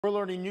We're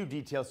learning new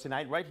details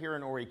tonight right here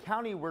in Horry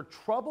County where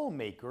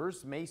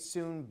troublemakers may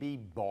soon be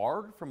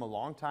barred from a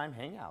longtime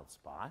hangout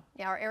spot.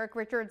 Yeah, our Eric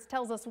Richards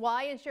tells us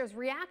why and shares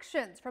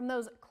reactions from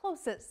those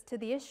closest to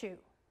the issue.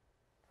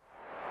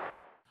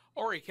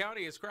 Horry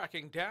County is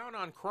cracking down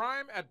on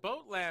crime at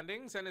boat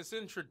landings and is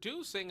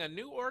introducing a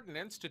new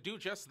ordinance to do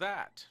just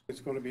that. It's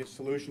going to be a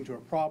solution to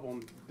a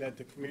problem that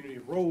the community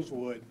of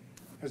Rosewood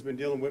has been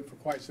dealing with for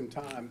quite some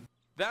time.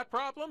 That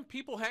problem?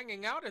 People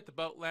hanging out at the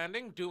boat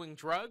landing, doing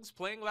drugs,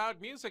 playing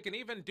loud music, and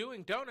even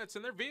doing donuts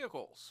in their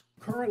vehicles.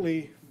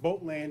 Currently,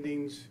 boat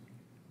landings,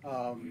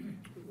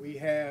 we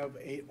have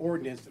an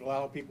ordinance that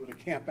allows people to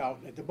camp out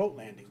at the boat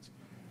landings.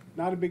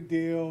 Not a big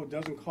deal,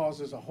 doesn't cause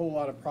us a whole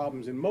lot of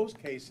problems in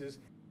most cases.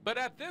 But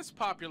at this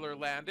popular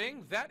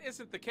landing, that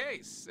isn't the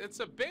case. It's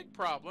a big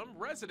problem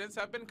residents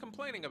have been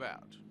complaining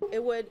about.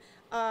 It would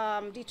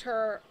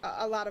deter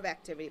a lot of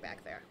activity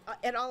back there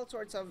at all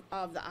sorts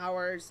of the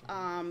hours,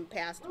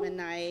 past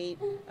midnight,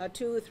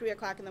 2, 3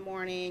 o'clock in the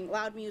morning,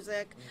 loud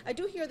music. I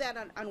do hear that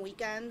on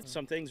weekends.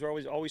 Some things are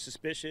always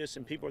suspicious,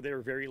 and people are there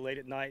very late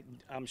at night,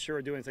 I'm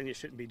sure, doing things they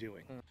shouldn't be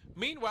doing.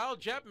 Meanwhile,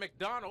 Jeb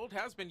McDonald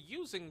has been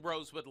using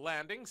Rosewood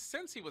Landing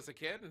since he was a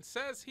kid and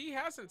says he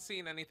hasn't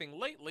seen anything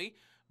lately,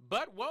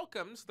 but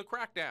welcomes the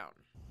crackdown.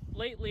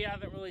 Lately, I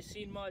haven't really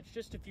seen much,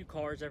 just a few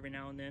cars every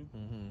now and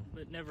then,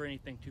 but never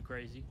anything too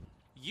crazy.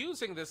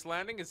 Using this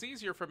landing is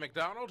easier for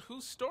McDonald, who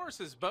stores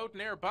his boat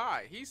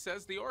nearby. He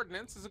says the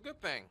ordinance is a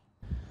good thing.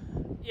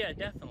 Yeah,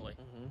 definitely.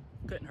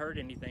 Couldn't hurt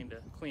anything to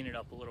clean it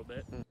up a little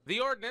bit. The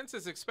ordinance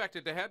is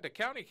expected to head to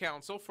County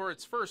Council for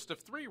its first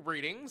of 3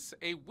 readings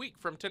a week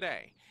from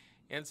today.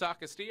 In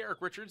Socastee, Eric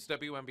Richards,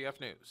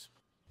 WMBF News.